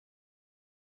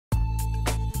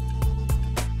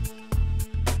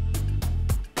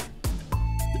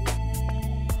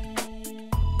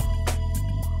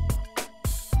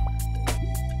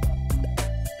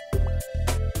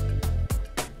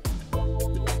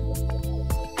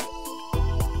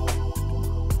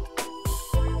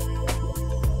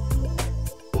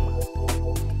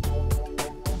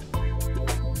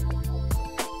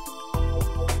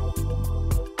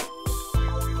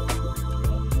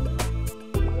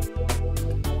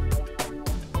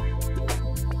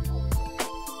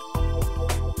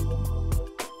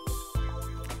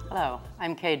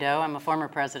I'm Kay Doe. I'm a former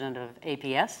president of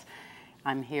APS.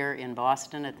 I'm here in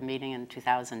Boston at the meeting in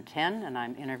 2010, and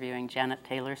I'm interviewing Janet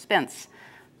Taylor Spence,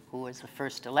 who was the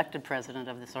first elected president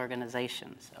of this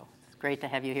organization. So it's great to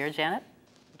have you here, Janet.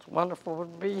 It's wonderful to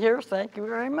be here. Thank you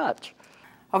very much.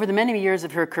 Over the many years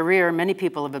of her career, many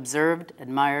people have observed,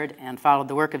 admired, and followed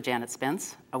the work of Janet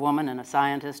Spence, a woman and a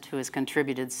scientist who has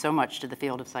contributed so much to the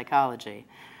field of psychology.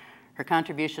 Her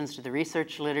contributions to the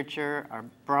research literature are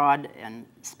broad and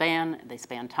they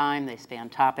span time, they span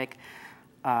topic,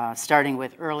 starting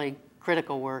with early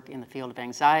critical work in the field of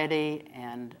anxiety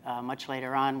and much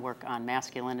later on work on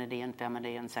masculinity and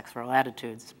femininity and sexual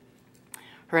attitudes.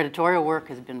 Her editorial work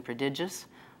has been prodigious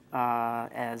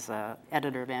as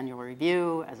editor of Annual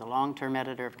Review, as a long-term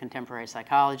editor of Contemporary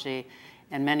Psychology,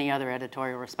 and many other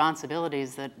editorial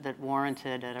responsibilities that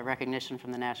warranted a recognition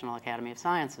from the National Academy of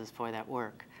Sciences for that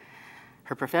work.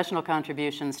 Her professional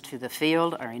contributions to the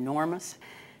field are enormous,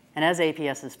 and as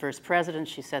APS's first president,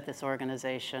 she set this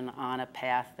organization on a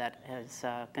path that has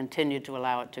continued to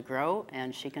allow it to grow,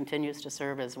 and she continues to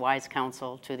serve as wise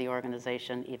counsel to the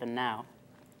organization even now.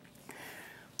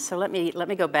 So let me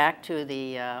go back to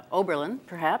the Oberlin,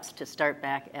 perhaps, to start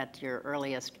back at your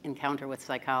earliest encounter with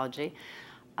psychology.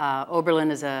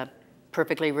 Oberlin is a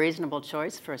perfectly reasonable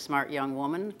choice for a smart young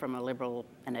woman from a liberal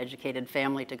and educated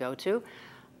family to go to.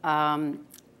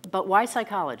 But why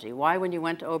psychology? Why, when you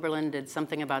went to Oberlin, did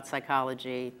something about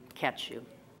psychology catch you?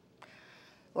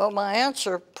 Well, my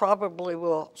answer probably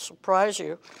will surprise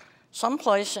you.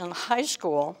 Someplace in high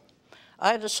school,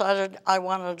 I decided I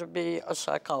wanted to be a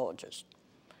psychologist.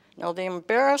 Now, the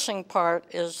embarrassing part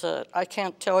is that I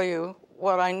can't tell you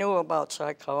what I knew about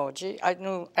psychology. I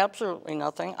knew absolutely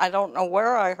nothing. I don't know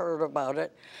where I heard about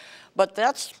it. But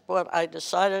that's what I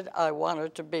decided I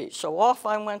wanted to be. So off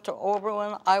I went to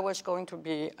Oberlin. I was going to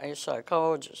be a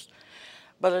psychologist.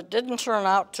 But it didn't turn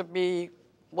out to be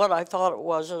what I thought it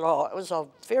was at all. It was a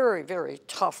very, very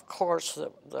tough course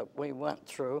that we went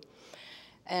through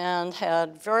and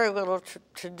had very little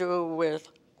to do with,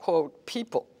 quote,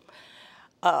 people.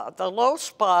 The low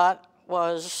spot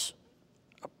was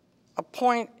a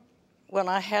point when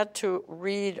I had to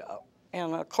read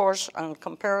in a course on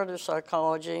comparative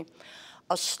psychology,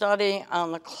 a study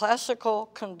on the classical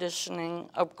conditioning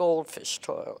of goldfish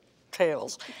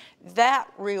tails.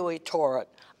 That really tore it.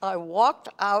 I walked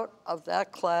out of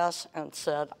that class and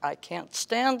said, I can't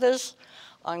stand this.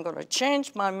 I'm going to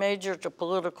change my major to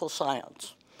political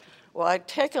science. Well, I'd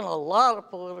taken a lot of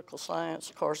political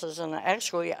science courses, and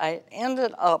actually I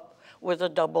ended up with a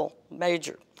double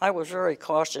major. I was very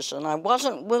cautious, and I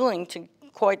wasn't willing to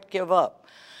quite give up.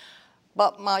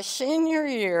 But my senior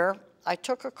year, I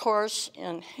took a course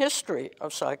in history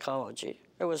of psychology.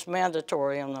 It was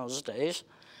mandatory in those days,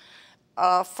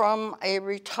 from a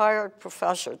retired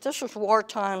professor. This was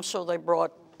wartime, so they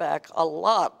brought back a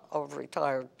lot of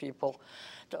retired people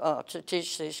to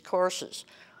teach these courses.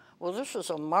 Well, this was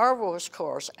a marvelous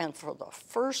course, and for the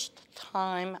first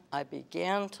time, I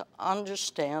began to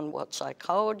understand what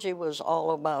psychology was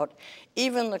all about,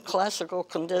 even the classical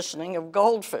conditioning of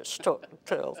goldfish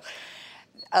tails.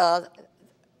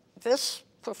 This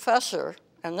professor,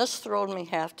 and this thrilled me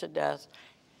half to death,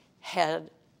 had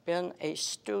been a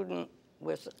student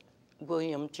with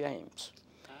William James.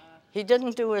 He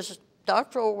didn't do his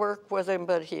doctoral work with him,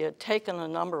 but he had taken a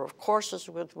number of courses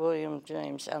with William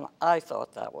James, and I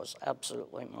thought that was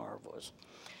absolutely marvelous.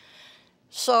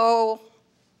 So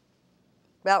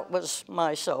that was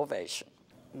my salvation.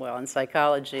 Well, in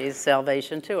psychology,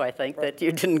 salvation too, I think, that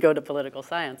you didn't go to political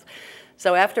science.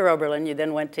 So after Oberlin, you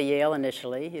then went to Yale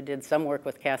initially. You did some work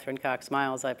with Catherine Cox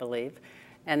Miles, I believe.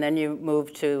 And then you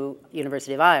moved to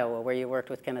University of Iowa, where you worked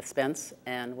with Kenneth Spence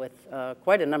and with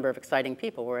quite a number of exciting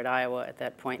people were at Iowa at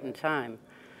that point in time.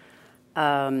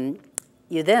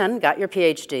 You then got your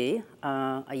PhD,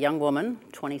 a young woman,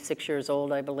 26 years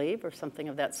old, I believe, or something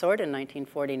of that sort, in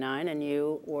 1949, and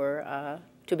you were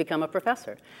to become a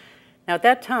professor. Now, at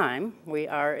that time, we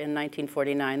are in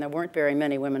 1949, there weren't very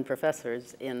many women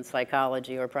professors in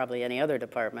psychology or probably any other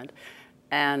department,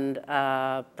 and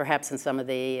perhaps in some of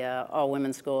the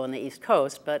all-women's school on the East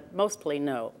Coast, but mostly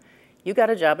no. You got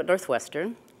a job at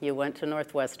Northwestern. You went to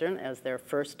Northwestern as their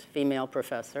first female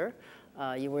professor.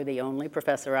 You were the only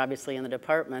professor, obviously, in the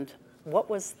department. What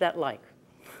was that like?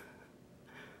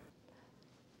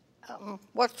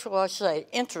 What shall I say?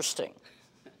 Interesting.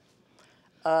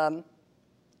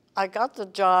 I got the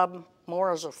job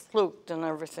more as a fluke than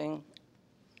everything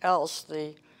else.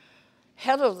 The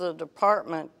head of the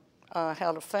department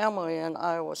had a family in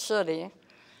Iowa City,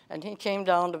 and he came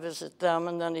down to visit them,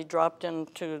 and then he dropped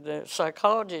into the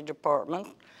psychology department,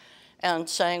 and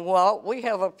saying, well, we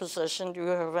have a position, do you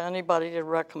have anybody to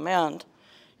recommend?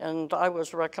 And I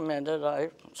was recommended. I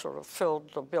sort of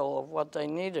filled the bill of what they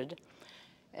needed.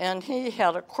 And he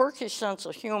had a quirky sense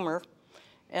of humor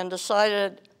and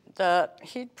decided that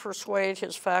he'd persuade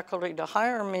his faculty to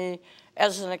hire me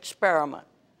as an experiment.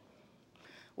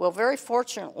 Well, very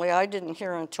fortunately, I didn't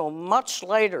hear until much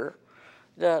later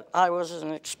that I was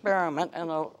an experiment, and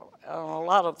a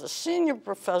lot of the senior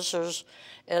professors,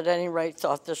 at any rate,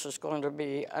 thought this was going to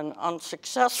be an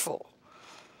unsuccessful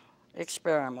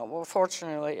experiment. Well,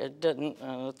 fortunately, it didn't,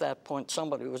 and at that point,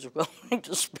 somebody was willing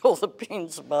to spill the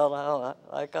beans about how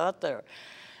I got there.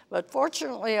 But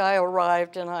fortunately, I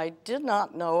arrived, and I did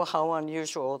not know how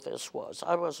unusual this was.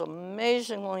 I was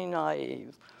amazingly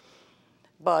naive,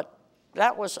 but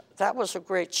that was a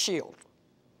great shield.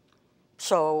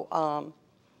 So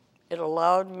it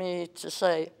allowed me to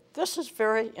say, this is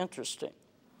very interesting.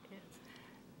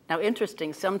 Now,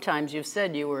 interesting, sometimes you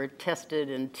said you were tested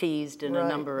and teased in a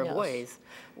number of ways.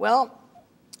 Well,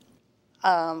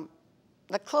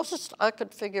 the closest I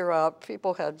could figure out,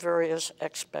 people had various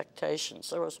expectations.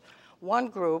 There was one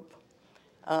group,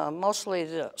 mostly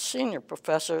the senior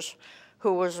professors,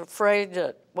 who was afraid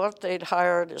that what they'd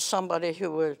hired is somebody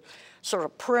who was sort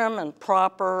of prim and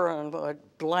proper and would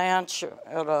blanch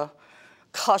at a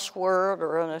cuss word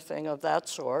or anything of that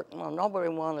sort. Well, nobody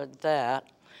wanted that.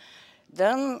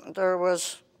 Then there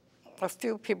was a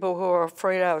few people who were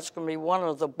afraid I was going to be one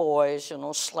of the boys, you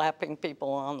know, slapping people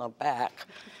on the back.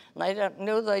 And I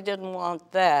knew they didn't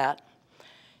want that.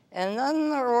 And then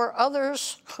there were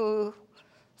others who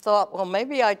thought, well,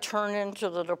 maybe I turn into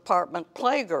the department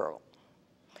playgirl.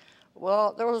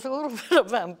 Well, there was a little bit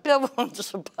of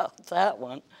ambivalence about that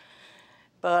one.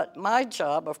 But my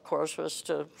job, of course, was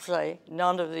to say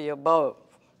none of the above.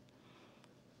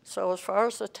 So as far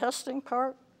as the testing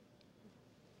part,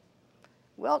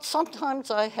 well,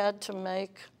 sometimes I had to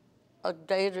make a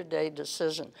day-to-day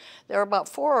decision. There are about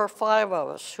 4 or 5 of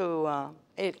us who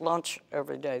ate lunch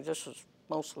every day. This was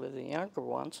mostly the younger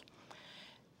ones.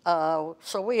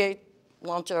 So we ate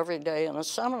lunch every day in a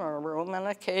seminar room, and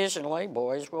occasionally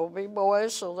boys will be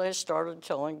boys, so they started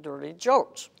telling dirty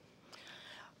jokes.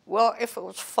 Well, if it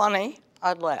was funny,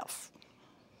 I'd laugh.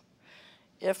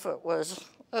 If it was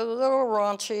a little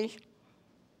raunchy,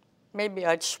 maybe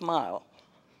I'd smile.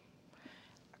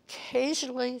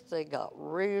 Occasionally, they got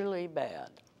really bad.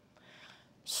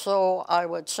 So I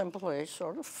would simply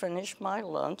sort of finish my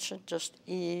lunch and just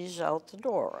ease out the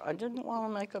door. I didn't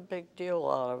want to make a big deal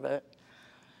out of it,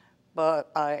 but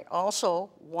I also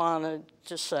wanted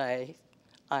to say,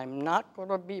 I'm not going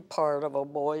to be part of a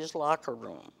boys' locker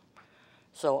room.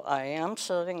 So I am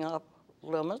setting up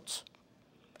limits,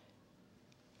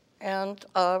 and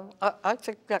I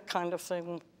think that kind of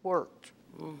thing worked.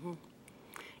 Mm-hmm.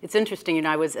 It's interesting, you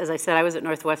know, as I said, I was at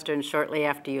Northwestern shortly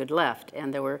after you had left,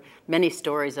 and there were many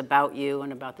stories about you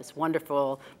and about this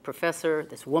wonderful professor,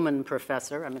 this woman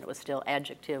professor. I mean, it was still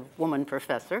adjective woman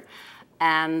professor,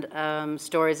 and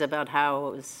stories about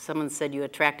how someone said you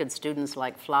attracted students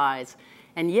like flies.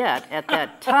 And yet, at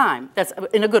that time, that's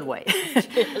in a good way,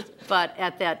 but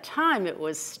at that time it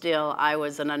was still, I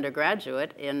was an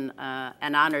undergraduate in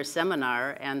an honors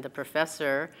seminar, and the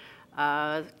professor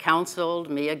counseled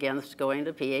me against going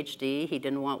to PhD. He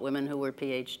didn't want women who were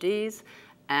PhDs,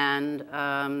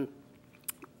 and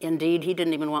indeed, he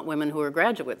didn't even want women who were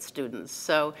graduate students.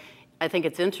 So I think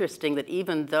it's interesting that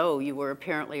even though you were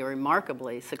apparently a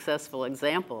remarkably successful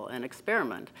example and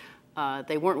experiment,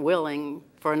 they weren't willing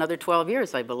for another 12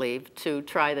 years, I believe, to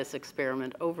try this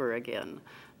experiment over again.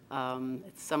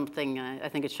 It's something, I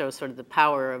think it shows sort of the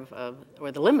power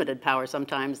or the limited power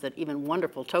sometimes that even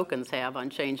wonderful tokens have on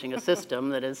changing a system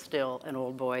that is still an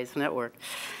old boys network.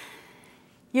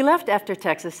 You left after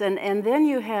Texas, and then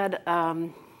you had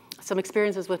some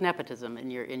experiences with nepotism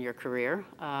in your career.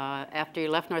 After you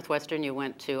left Northwestern, you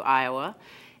went to Iowa,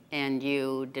 and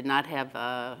you did not have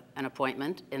an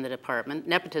appointment in the department.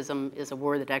 Nepotism is a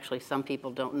word that actually some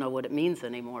people don't know what it means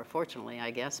anymore, fortunately,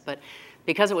 I guess. But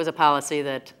because it was a policy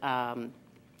that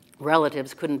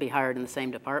relatives couldn't be hired in the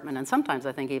same department, and sometimes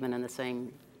I think even in the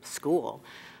same school,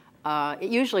 it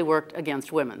usually worked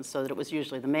against women, so that it was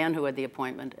usually the man who had the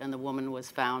appointment and the woman was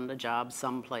found a job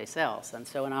someplace else. And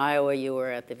so in Iowa, you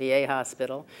were at the VA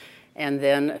hospital. And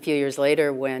then a few years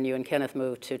later, when you and Kenneth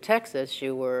moved to Texas,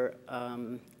 you were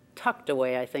tucked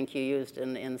away, I think you used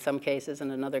in some cases. In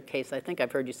another case, I think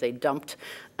I've heard you say dumped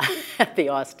at the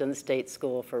Austin State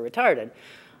School for Retarded.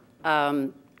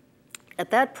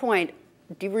 At that point,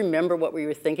 do you remember what you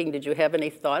were thinking? Did you have any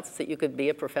thoughts that you could be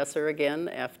a professor again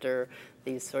after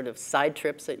these sort of side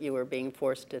trips that you were being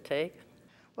forced to take?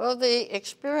 Well, the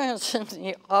experience in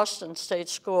the Austin State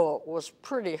School was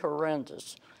pretty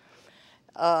horrendous.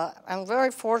 And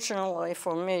very fortunately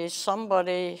for me,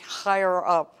 somebody higher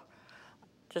up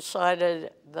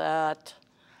decided that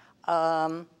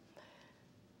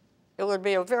it would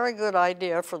be a very good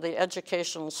idea for the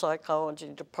educational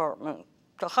psychology department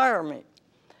to hire me.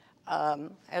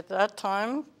 At that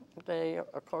time, they,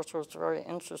 of course, was very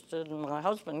interested in my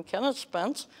husband, Kenneth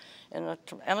Spence, and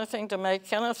anything to make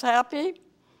Kenneth happy,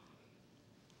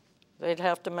 they'd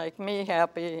have to make me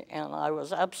happy, and I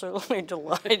was absolutely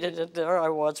delighted that there I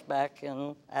was back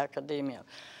in academia.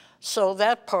 So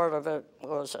that part of it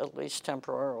was at least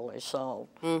temporarily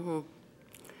solved. Mm-hmm.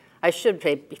 I should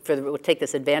take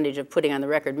this advantage of putting on the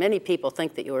record, many people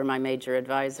think that you were my major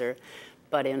advisor,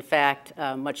 but in fact,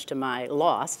 much to my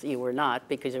loss, you were not,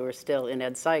 because you were still in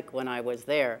Ed Psych when I was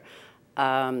there.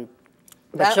 That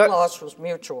loss was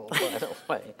mutual, by the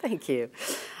way. Thank you.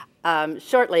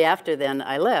 Shortly after then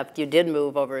I left, you did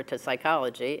move over to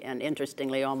psychology, and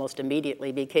interestingly, almost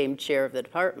immediately became chair of the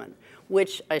department,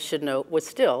 which I should note was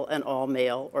still an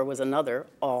all-male, or was another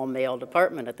all-male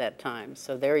department at that time.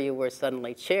 So there you were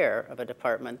suddenly chair of a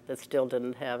department that still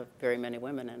didn't have very many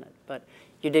women in it. But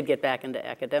you did get back into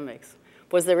academics.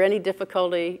 Was there any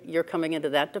difficulty you're coming into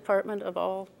that department of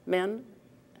all men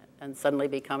and suddenly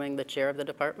becoming the chair of the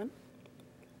department?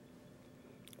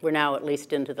 We're now at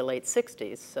least into the late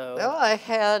 60s, so. Well, I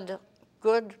had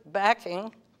good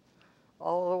backing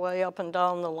all the way up and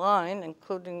down the line,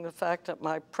 including the fact that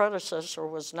my predecessor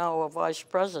was now a vice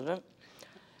president.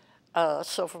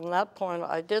 So from that point,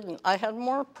 I had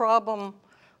more problem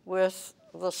with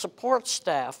the support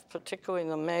staff, particularly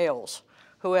the males,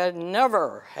 who had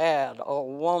never had a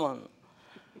woman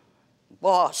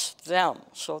boss them.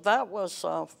 So that was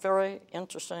very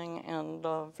interesting and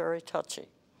very touchy.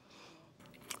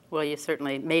 Well, you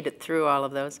certainly made it through all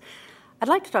of those. I'd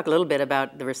like to talk a little bit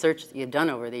about the research that you've done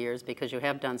over the years, because you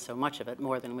have done so much of it,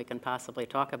 more than we can possibly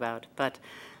talk about. But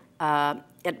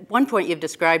at one point, you've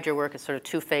described your work as sort of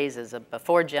two phases, a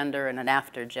before gender and an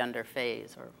after gender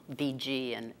phase, or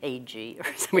BG and AG, or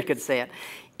so we could say it.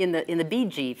 In the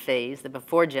BG phase, the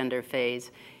before gender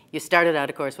phase, you started out,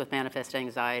 of course, with manifest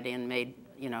anxiety and made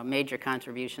major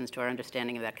contributions to our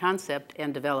understanding of that concept,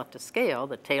 and developed a scale,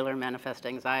 the Taylor Manifest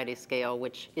Anxiety Scale,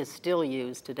 which is still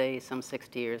used today, some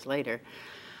 60 years later.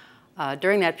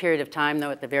 During that period of time, though,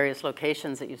 at the various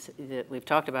locations that we've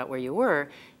talked about where you were,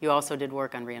 you also did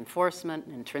work on reinforcement,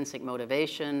 intrinsic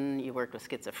motivation. You worked with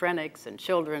schizophrenics and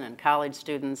children and college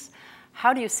students.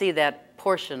 How do you see that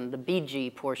portion, the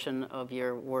BG portion of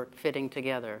your work, fitting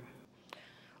together?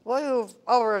 Well, you've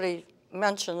already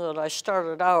mentioned that I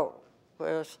started out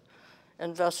with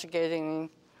investigating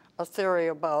a theory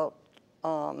about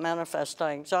manifest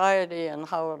anxiety and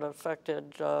how it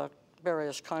affected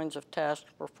various kinds of task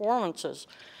performances.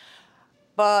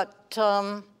 But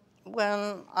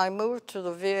when I moved to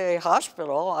the VA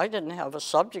hospital, I didn't have a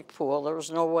subject pool. There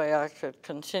was no way I could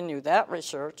continue that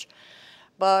research.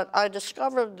 But I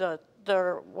discovered that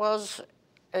there was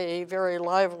a very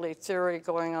lively theory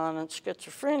going on in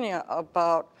schizophrenia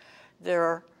about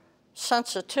their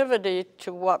sensitivity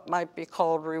to what might be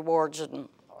called rewards and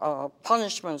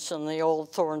punishments in the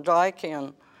old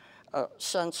Thorndikean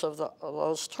sense of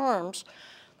those terms.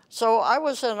 So I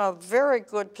was in a very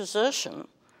good position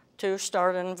to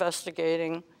start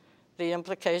investigating the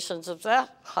implications of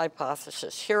that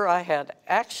hypothesis. Here I had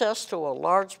access to a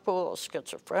large pool of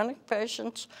schizophrenic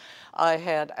patients. I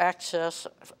had access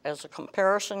as a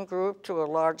comparison group to a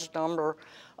large number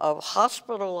of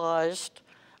hospitalized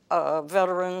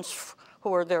veterans who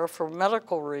were there for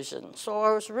medical reasons. So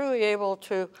I was really able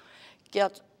to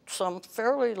get some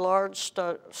fairly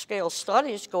large-scale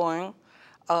studies going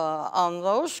on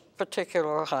those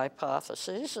particular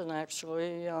hypotheses, and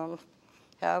actually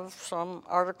have some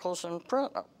articles in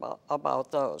print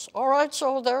about those. All right,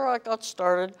 so there I got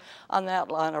started on that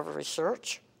line of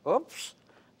research. Oops,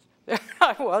 there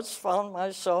I was, found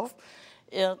myself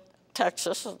in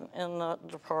Texas in the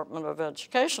Department of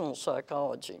Educational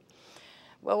Psychology.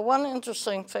 Well, one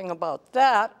interesting thing about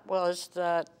that was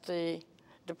that the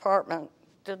department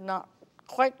did not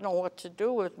quite know what to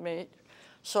do with me.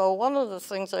 So one of the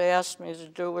things they asked me to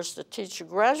do was to teach a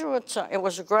graduate, it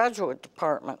was a graduate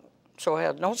department, so I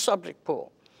had no subject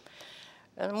pool.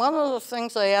 And one of the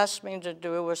things they asked me to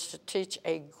do was to teach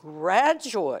a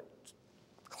graduate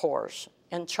course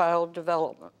in child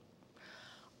development.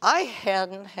 I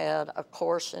hadn't had a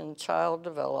course in child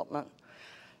development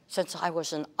since I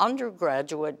was an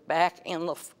undergraduate back in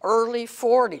the early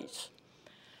 40s.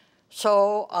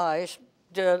 So I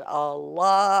did a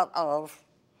lot of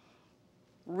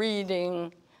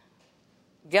reading,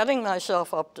 getting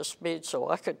myself up to speed so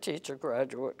I could teach a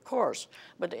graduate course.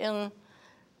 But in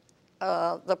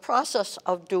the process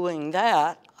of doing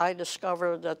that, I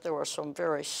discovered that there were some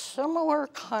very similar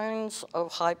kinds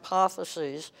of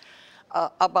hypotheses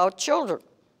about children.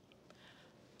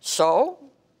 So,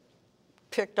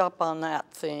 picked up on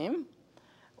that theme,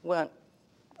 went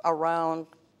around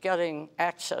getting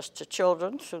access to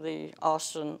children through the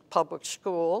Austin public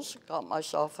schools, got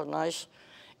myself a nice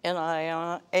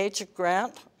NIH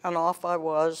grant, and off I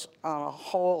was on a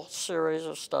whole series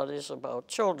of studies about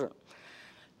children.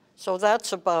 So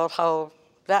that's about how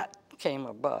that came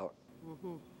about.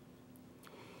 Mm-hmm.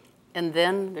 And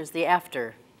then there's the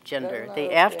after gender,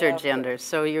 gender.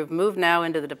 So you've moved now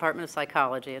into the Department of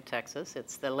Psychology at Texas.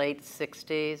 It's the late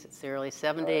 60s, it's the early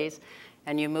 70s, right.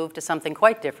 And you moved to something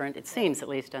quite different, it seems, at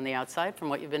least on the outside, from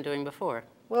what you've been doing before.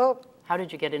 Well, how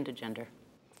did you get into gender?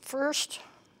 First,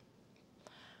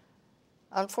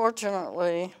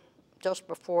 unfortunately, just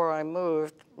before I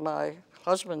moved, my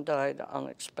husband died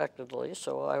unexpectedly,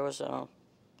 so I was in a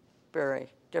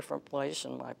very different place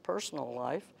in my personal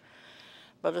life.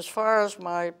 But as far as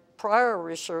my prior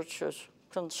research is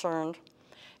concerned,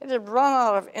 it had run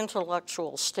out of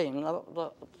intellectual steam.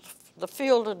 The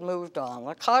field had moved on.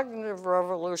 The cognitive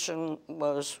revolution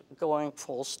was going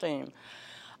full steam.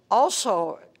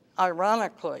 Also,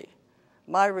 ironically,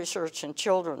 my research in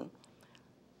children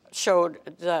showed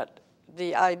that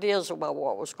the ideas about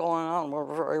what was going on were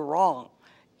very wrong.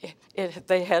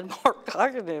 They had more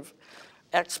cognitive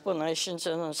explanations.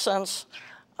 In a sense,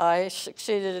 I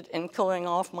succeeded in killing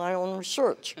off my own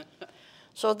research.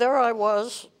 So there I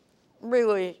was,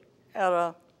 really at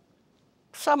a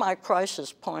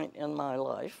semi-crisis point in my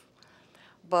life.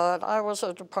 But I was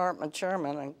a department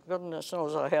chairman, and goodness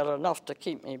knows I had enough to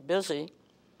keep me busy.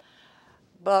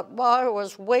 But while I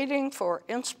was waiting for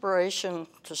inspiration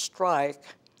to strike,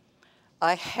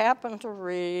 I happened to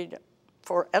read,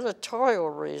 for editorial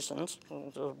reasons,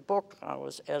 the book I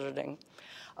was editing,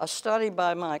 a study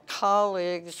by my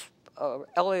colleagues,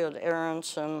 Elliot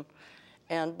Aronson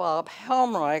and Bob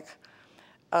Helmreich,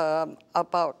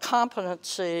 about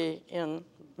competency in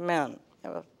men.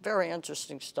 A very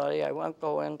interesting study. I won't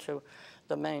go into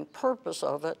the main purpose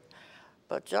of it,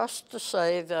 but just to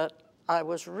say that I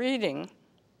was reading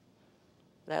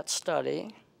that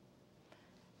study,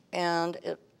 and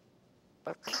it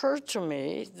occurred to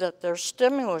me that their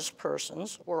stimulus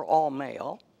persons were all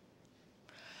male,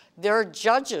 their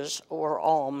judges were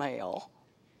all male,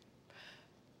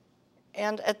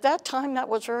 and at that time that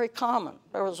was very common.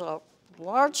 There was a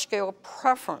large-scale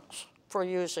preference for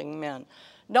using men.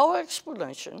 No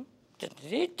explanation, didn't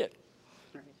need it.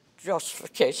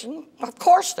 Justification, of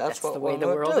course that's what the way one the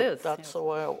would world do. is. That's the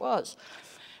way it was.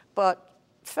 But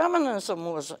feminism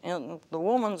was in, the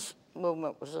women's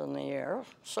movement was in the air,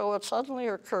 so it suddenly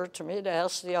occurred to me to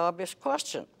ask the obvious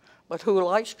question, but who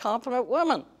likes competent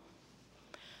women?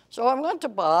 So I went to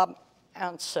Bob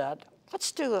and said,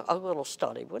 let's do a little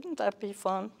study. Wouldn't that be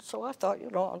fun? So I thought,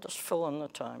 I'll just fill in the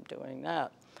time doing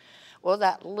that. Well,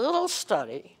 that little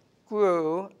study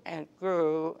grew and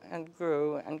grew and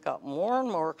grew and got more and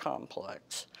more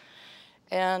complex.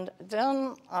 And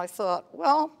then I thought,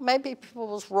 well, maybe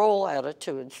people's role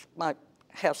attitudes might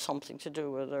have something to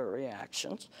do with their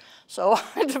reactions. So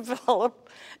I developed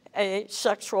a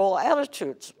sexual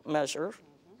attitudes measure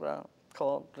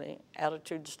called the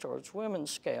Attitudes Towards Women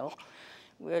scale,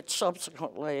 which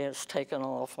subsequently has taken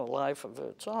off a life of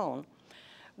its own.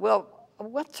 Well, I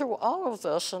went through all of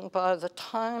this, and by the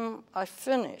time I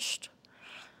finished,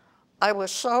 I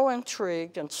was so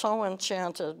intrigued and so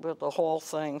enchanted with the whole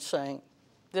thing, saying,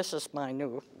 this is my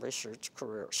new research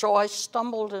career. So I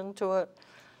stumbled into it,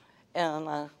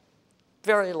 and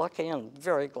very lucky and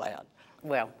very glad.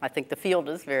 Well, I think the field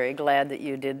is very glad that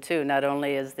you did too. Not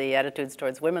only has the Attitudes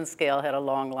Towards Women scale had a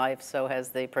long life, so has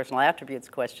the Personal Attributes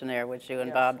Questionnaire, which you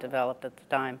and Bob developed at the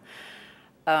time.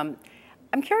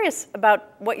 I'm curious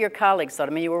about what your colleagues thought.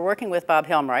 I mean, you were working with Bob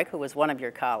Helmreich, who was one of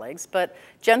your colleagues, but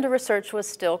gender research was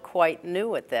still quite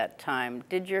new at that time.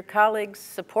 Did your colleagues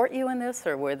support you in this,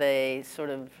 or were they sort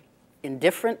of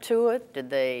indifferent to it? Did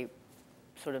they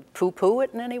sort of poo-poo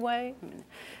it in any way?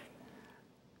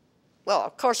 Well,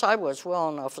 of course, I was well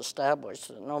enough established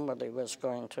that nobody was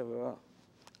going to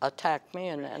attack me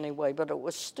in any way, but it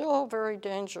was still very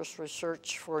dangerous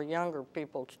research for younger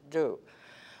people to do.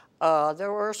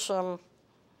 There were some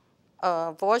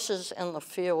voices in the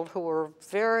field who were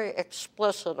very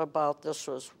explicit about this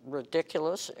was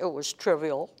ridiculous, it was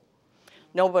trivial,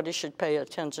 nobody should pay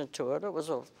attention to it, it was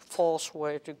a false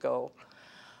way to go.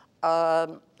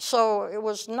 So it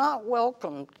was not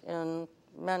welcomed in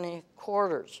many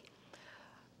quarters.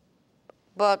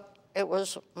 But it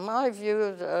was my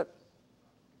view that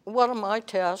one of my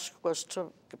tasks was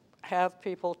to have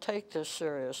people take this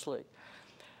seriously.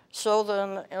 So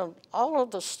then in all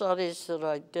of the studies that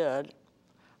I did,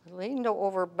 I leaned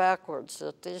over backwards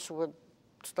that these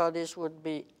studies would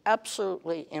be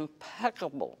absolutely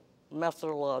impeccable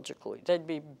methodologically. They'd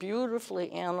be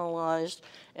beautifully analyzed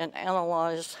and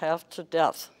analyzed half to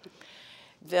death.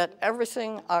 That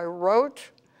everything I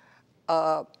wrote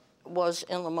was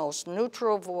in the most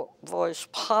neutral voice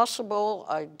possible.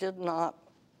 I did not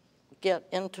get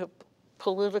into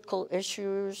political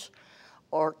issues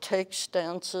or take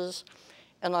stances,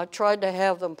 and I tried to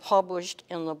have them published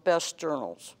in the best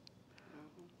journals.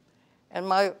 And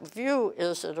my view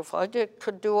is that if I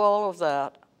could do all of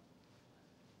that,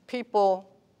 people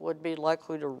would be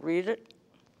likely to read it,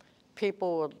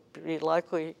 people would be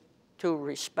likely to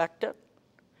respect it,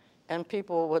 and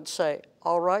people would say,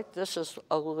 all right, this is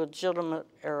a legitimate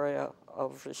area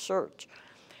of research.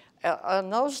 In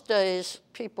those days,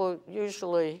 people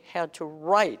usually had to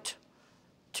write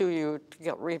to you to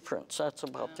get reprints. That's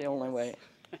about the only way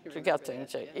to get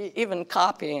things. Even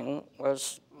copying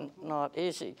was not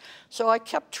easy. So I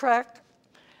kept track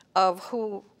of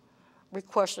who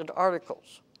requested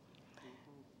articles.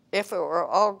 If it were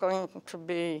all going to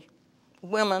be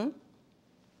women,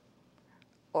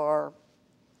 or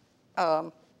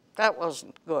that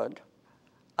wasn't good.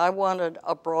 I wanted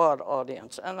a broad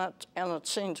audience, and it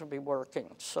seemed to be working.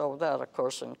 So that, of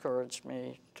course, encouraged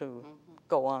me to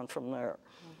go on from there.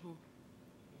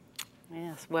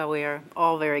 Yes, well, we are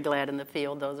all very glad in the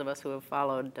field, those of us who have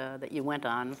followed, that you went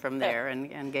on from there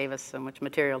and gave us so much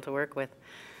material to work with.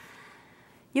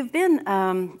 You've been,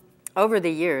 over the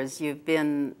years, you've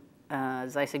been,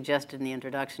 as I suggested in the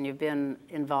introduction, you've been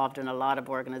involved in a lot of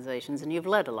organizations, and you've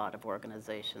led a lot of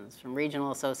organizations, from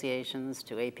regional associations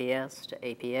to APS to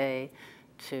APA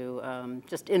to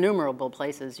just innumerable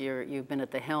places. You've been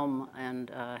at the helm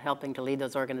and helping to lead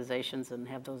those organizations and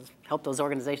help those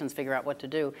organizations figure out what to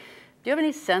do. Do you have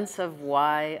any sense of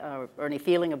why, or any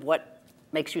feeling of what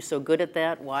makes you so good at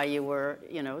that? Why you were,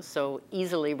 so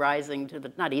easily rising to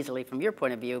the, not easily from your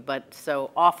point of view, but so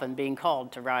often being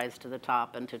called to rise to the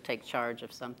top and to take charge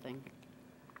of something?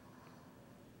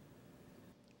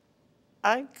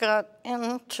 I got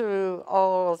into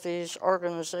all of these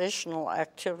organizational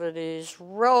activities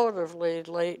relatively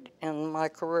late in my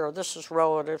career. This is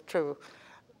relative to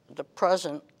the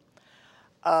present.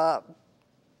 But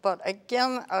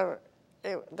again,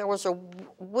 there was a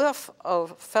whiff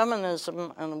of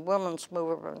feminism and the women's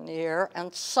movement in the air,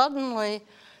 and suddenly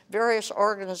various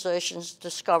organizations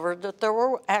discovered that there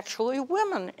were actually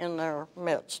women in their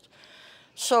midst.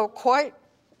 So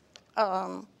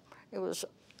it was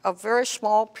a very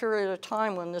small period of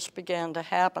time when this began to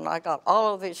happen. I got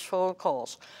all of these phone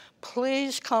calls.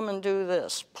 Please come and do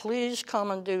this. Please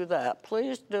come and do that.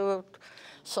 Please do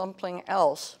something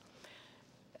else.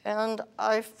 And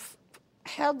I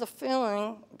had the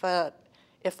feeling that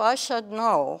if I said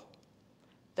no,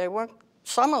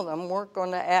 some of them weren't going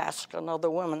to ask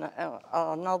another woman,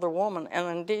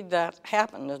 and indeed that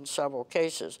happened in several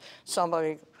cases.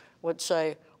 Somebody would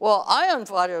say, well, I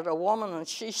invited a woman and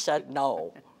she said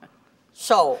no.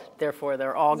 So therefore,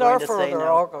 they're all going to say no. Therefore,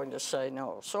 they're all going to say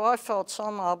no. So I felt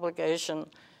some obligation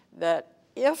that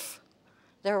if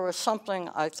there was something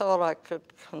I thought I could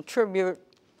contribute,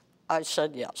 I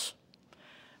said yes.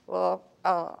 Well,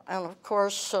 and of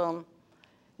course,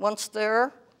 once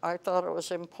there, I thought it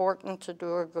was important to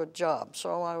do a good job.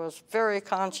 So I was very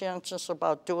conscientious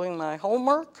about doing my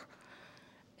homework,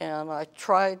 and I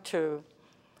tried to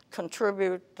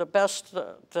contribute the best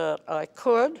that I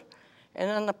could. And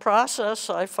in the process,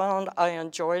 I found I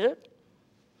enjoyed it.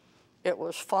 It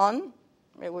was fun.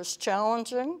 It was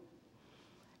challenging.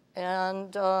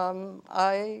 And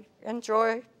I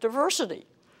enjoy diversity.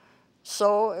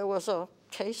 So it was a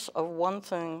case of one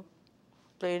thing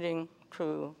leading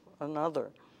to another.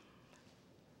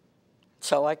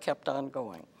 So I kept on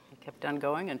going. You kept on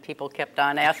going, and people kept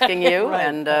on asking you, right,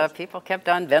 and people kept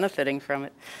on benefiting from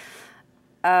it.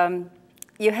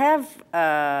 You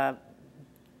have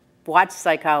watched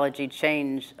psychology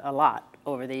change a lot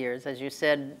over the years. As you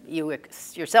said, you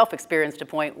yourself experienced a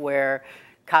point where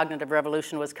cognitive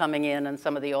revolution was coming in and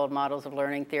some of the old models of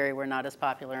learning theory were not as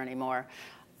popular anymore.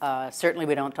 Certainly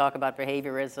we don't talk about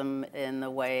behaviorism in the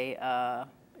way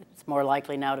it's more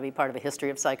likely now to be part of a history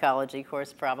of psychology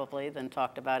course probably than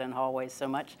talked about in hallways so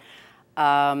much.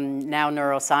 Now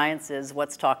neuroscience is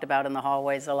what's talked about in the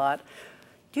hallways a lot.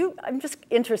 I'm just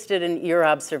interested in your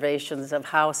observations of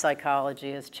how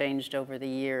psychology has changed over the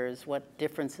years, what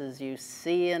differences you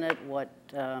see in it, what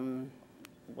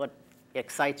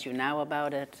excites you now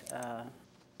about it.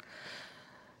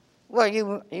 Well,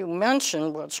 you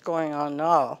mentioned what's going on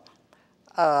now.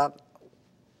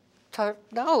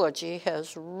 Technology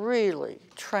has really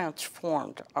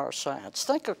transformed our science.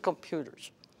 Think of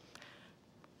computers.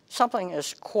 Something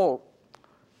is, quote,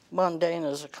 mundane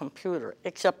as a computer,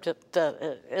 except that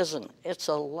it isn't. It's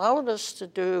allowed us to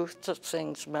do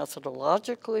things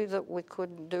methodologically that we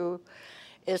couldn't do.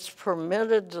 It's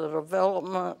permitted the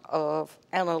development of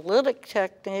analytic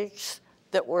techniques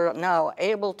that we're now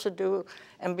able to do,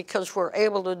 and because we're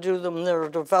able to do them, they're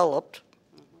developed.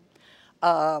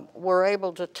 We're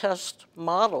able to test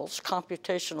models,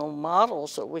 computational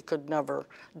models that we could never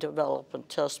develop and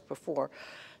test before.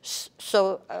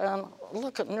 So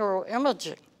look at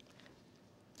neuroimaging.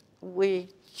 We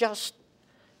just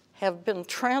have been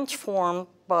transformed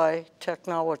by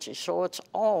technology, so it's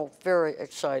all very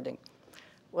exciting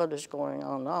what is going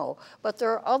on now. But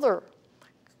there are other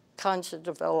kinds of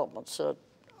developments that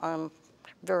I'm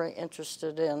very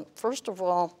interested in. First of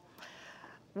all,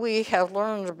 we have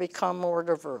learned to become more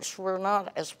diverse. We're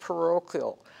not as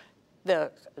parochial.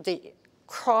 The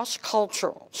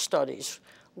cross-cultural studies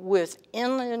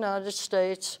within the United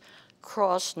States,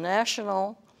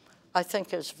 cross-national, I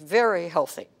think is very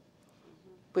healthy.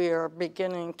 We are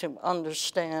beginning to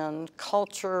understand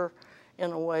culture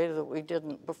in a way that we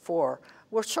didn't before.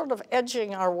 We're sort of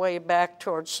edging our way back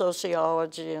towards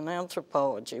sociology and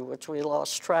anthropology, which we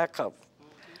lost track of.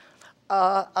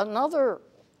 Another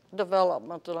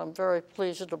development that I'm very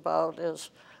pleased about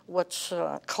is what's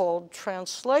called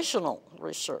translational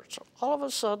research. All of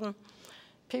a sudden,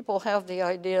 people have the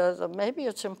idea that maybe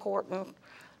it's important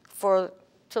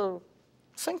to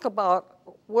think about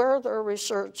where their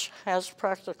research has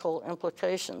practical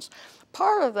implications.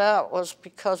 Part of that was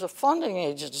because a funding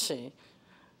agency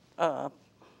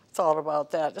thought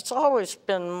about that. It's always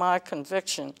been my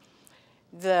conviction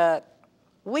that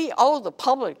we owe the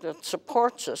public that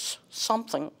supports us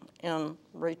something in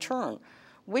return.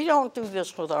 We don't do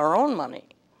this with our own money.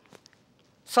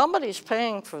 Somebody's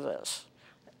paying for this,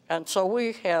 and so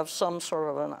we have some sort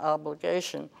of an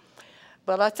obligation.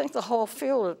 But I think the whole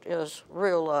field is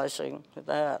realizing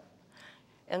that.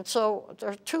 And so there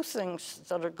are two things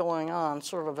that are going on,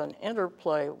 sort of an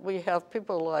interplay. We have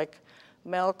people like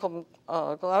Malcolm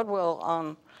Gladwell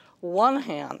on one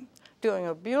hand doing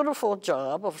a beautiful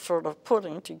job of sort of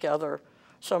putting together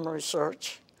some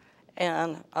research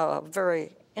in a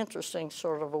very interesting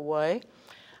sort of a way.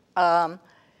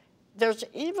 There's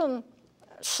even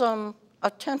some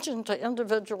attention to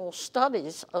individual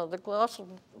studies. The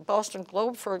Boston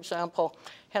Globe, for example,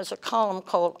 has a column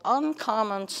called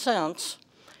Uncommon Sense,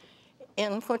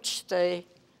 in which they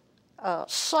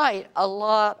cite a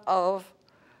lot of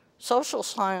social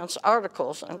science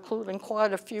articles, including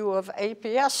quite a few of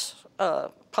APS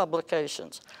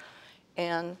publications.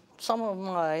 And some of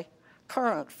my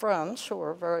current friends, who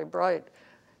are very bright,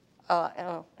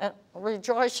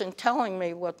 rejoice in telling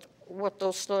me what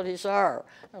those studies are.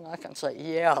 And I can say,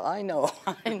 yeah, I know,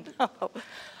 I know.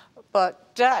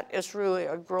 But that is really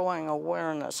a growing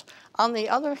awareness. On the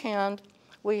other hand,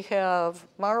 we have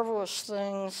marvelous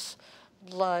things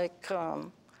like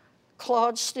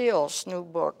Claude Steele's new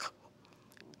book,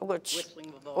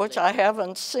 which I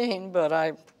haven't seen, but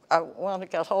I want to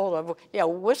get hold of. Yeah,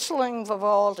 Whistling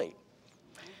Vivaldi.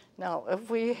 Now, if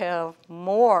we have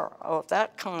more of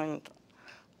that kind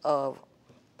of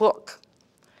book,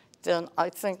 then I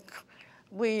think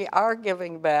we are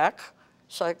giving back,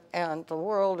 and the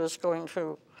world is going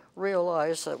to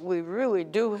realize that we really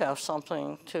do have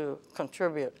something to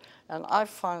contribute. And I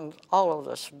find all of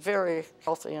this very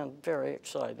healthy and very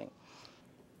exciting.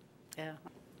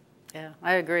 Yeah,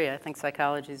 I agree. I think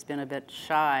psychology has been a bit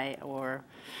shy or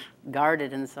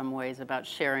guarded in some ways about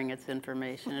sharing its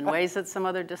information in ways that some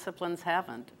other disciplines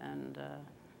haven't. And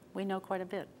we know quite a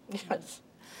bit. Yes,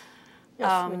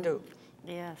 yes, we do.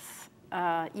 Yes.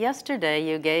 Yesterday,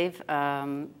 you gave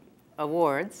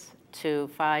awards to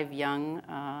 5 young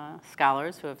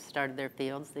scholars who have started their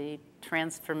fields, the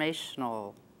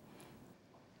transformational.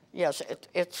 Yes,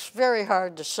 it's very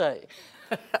hard to say.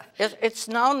 It's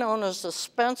now known as the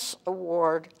Spence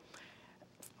Award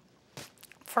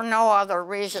for no other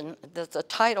reason that the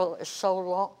title is so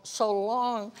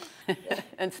long.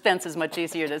 And Spence is much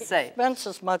easier to say. Spence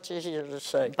is much easier to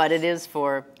say. But it is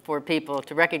for people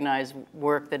to recognize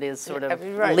work that is sort of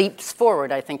right. leaps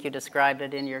forward. I think you described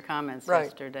it in your comments right.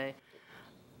 yesterday.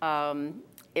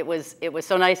 It was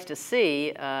so nice to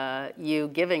see you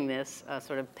giving this,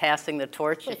 sort of passing the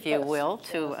torch, if you will,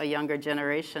 to a younger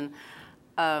generation.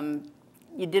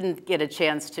 You didn't get a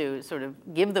chance to sort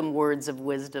of give them words of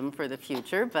wisdom for the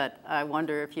future, but I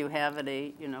wonder if you have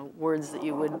any, words that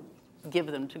you would give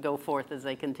them to go forth as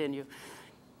they continue.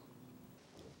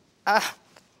 I'm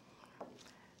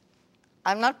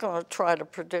not going to try to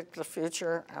predict the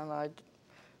future, and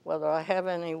whether I have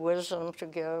any wisdom to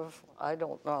give, I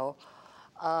don't know.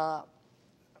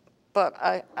 But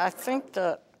I think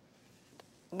that,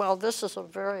 while this is a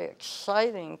very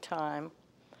exciting time,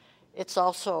 it's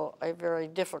also a very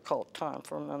difficult time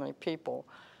for many people.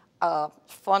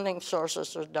 Funding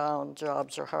sources are down,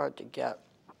 jobs are hard to get.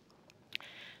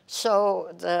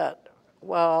 So that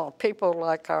while people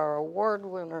like our award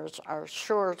winners are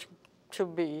sure to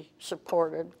be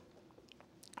supported,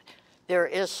 there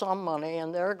is some money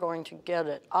and they're going to get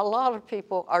it. A lot of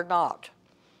people are not.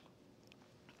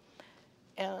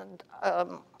 And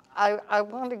I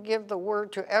want to give the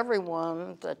word to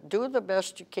everyone that do the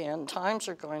best you can. Times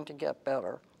are going to get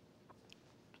better.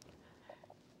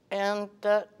 And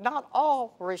that not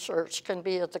all research can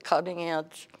be at the cutting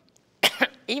edge,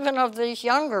 even of these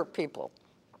younger people.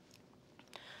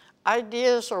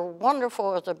 Ideas are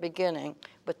wonderful at the beginning,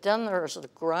 but then there's the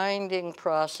grinding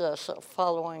process of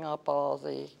following up all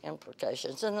the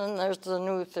implications. And then there's the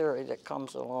new theory that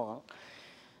comes along.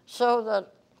 So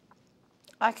that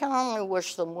I can only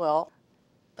wish them well.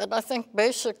 But I think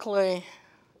basically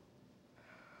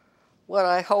what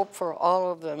I hope for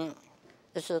all of them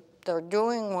is that they're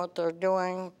doing what they're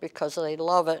doing because they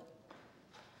love it,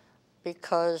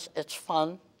 because it's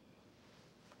fun,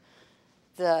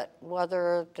 that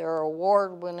whether they're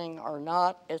award-winning or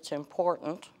not, it's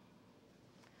important.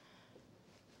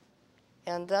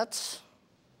 And that's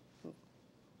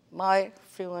my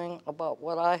feeling about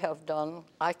what I have done.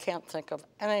 I can't think of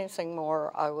anything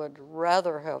more I would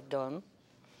rather have done.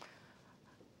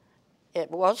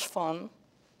 It was fun,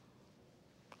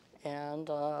 and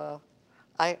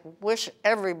I wish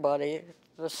everybody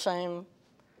the same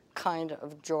kind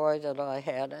of joy that I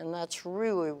had, and that's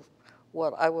really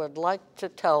what I would like to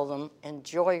tell them.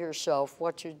 Enjoy yourself.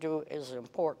 What you do is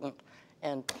important,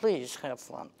 and please have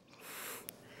fun.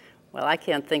 Well, I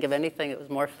can't think of anything that was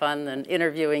more fun than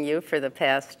interviewing you for the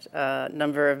past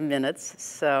number of minutes.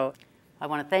 So I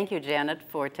want to thank you, Janet,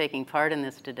 for taking part in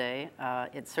this today.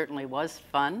 It certainly was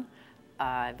fun.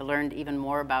 I've learned even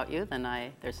more about you than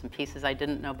there's some pieces I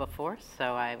didn't know before.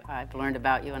 So I've learned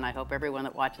about you, and I hope everyone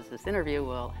that watches this interview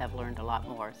will have learned a lot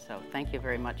more. So thank you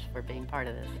very much for being part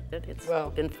of this. It's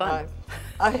been fun.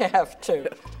 I have too.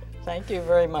 Thank you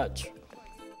very much.